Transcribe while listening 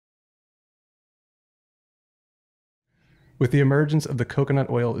With the emergence of the coconut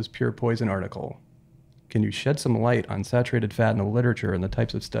oil is pure poison article, can you shed some light on saturated fat in the literature and the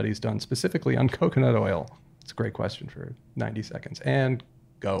types of studies done specifically on coconut oil? It's a great question for 90 seconds. And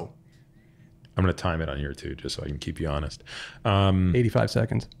go. I'm going to time it on here too, just so I can keep you honest. 85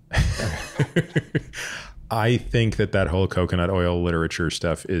 seconds. I think that whole coconut oil literature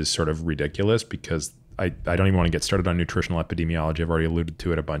stuff is sort of ridiculous because I don't even want to get started on nutritional epidemiology. I've already alluded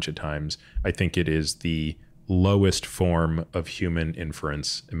to it a bunch of times. I think it is the lowest form of human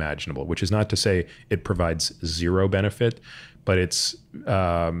inference imaginable, which is not to say it provides zero benefit, but it's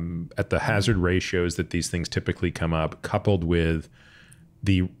at the hazard ratios that these things typically come up, coupled with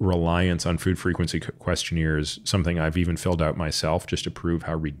the reliance on food frequency questionnaires, something I've even filled out myself just to prove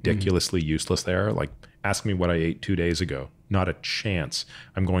how ridiculously useless they are. Like, ask me what I ate 2 days ago. Not a chance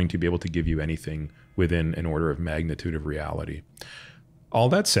I'm going to be able to give you anything within an order of magnitude of reality. All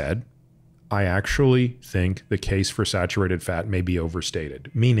that said, I actually think the case for saturated fat may be overstated,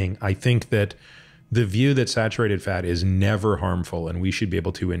 meaning I think that the view that saturated fat is never harmful and we should be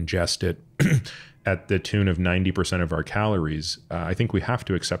able to ingest it at the tune of 90% of our calories, I think we have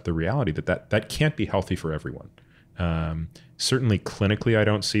to accept the reality that can't be healthy for everyone. Certainly clinically, I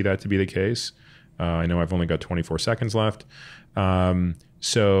don't see that to be the case. I know I've only got 24 seconds left.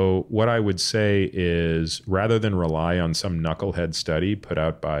 So what I would say is, rather than rely on some knucklehead study put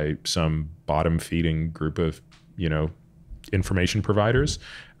out by some bottom-feeding group of, information providers,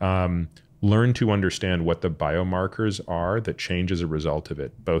 learn to understand what the biomarkers are that change as a result of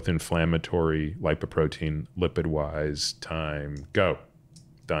it, both inflammatory, lipoprotein, lipid-wise, time. Go.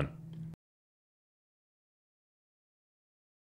 Done.